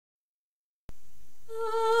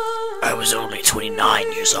was only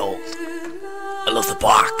 29 years old. I loved the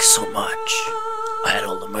box so much. I had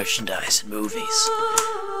all the merchandise and movies.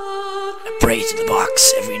 I prayed to the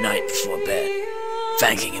box every night before bed,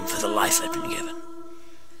 thanking him for the life I'd been given.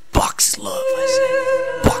 Box is love,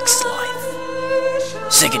 I say. Box is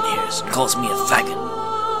life. Sigurd hears and calls me a faggot.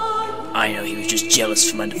 I know he was just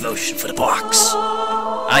jealous for my devotion for the box.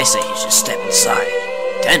 I say he should step inside,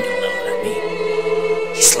 then he'll know what I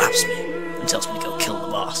mean. He slaps me and tells me to go kill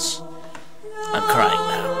the boss. I'm crying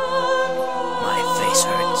now. My face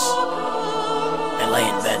hurts. I lay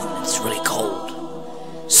in bed and it's really cold.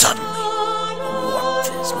 Suddenly, a warmth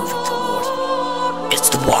is moving towards me. It's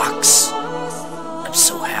the box. I'm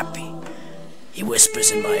so happy. He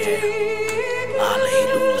whispers in my ear,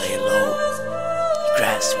 "Alley-loo-lay-lo." He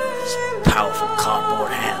grabs me with his powerful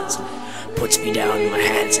cardboard hands and puts me down on my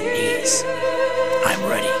hands and knees. I'm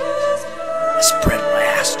ready. I spread my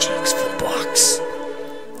ass cheeks for the box.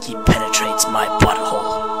 He penetrates my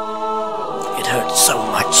butthole. It hurts so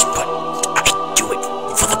much, but I do it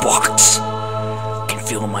for the box. I can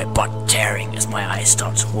feel my butt tearing as my eyes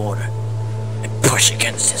start to water. I push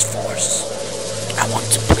against his force. I want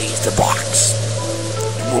to please the box.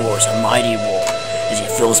 He roars a mighty roar as he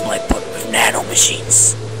fills my butt with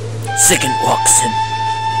nanomachines. Sigurd walks in.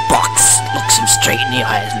 Box looks him straight in the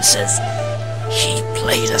eyes and says, "He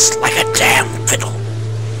played us like a damn fiddle."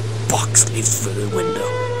 Box leaves through the window.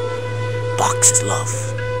 Box is love.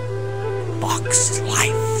 Box is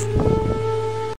life.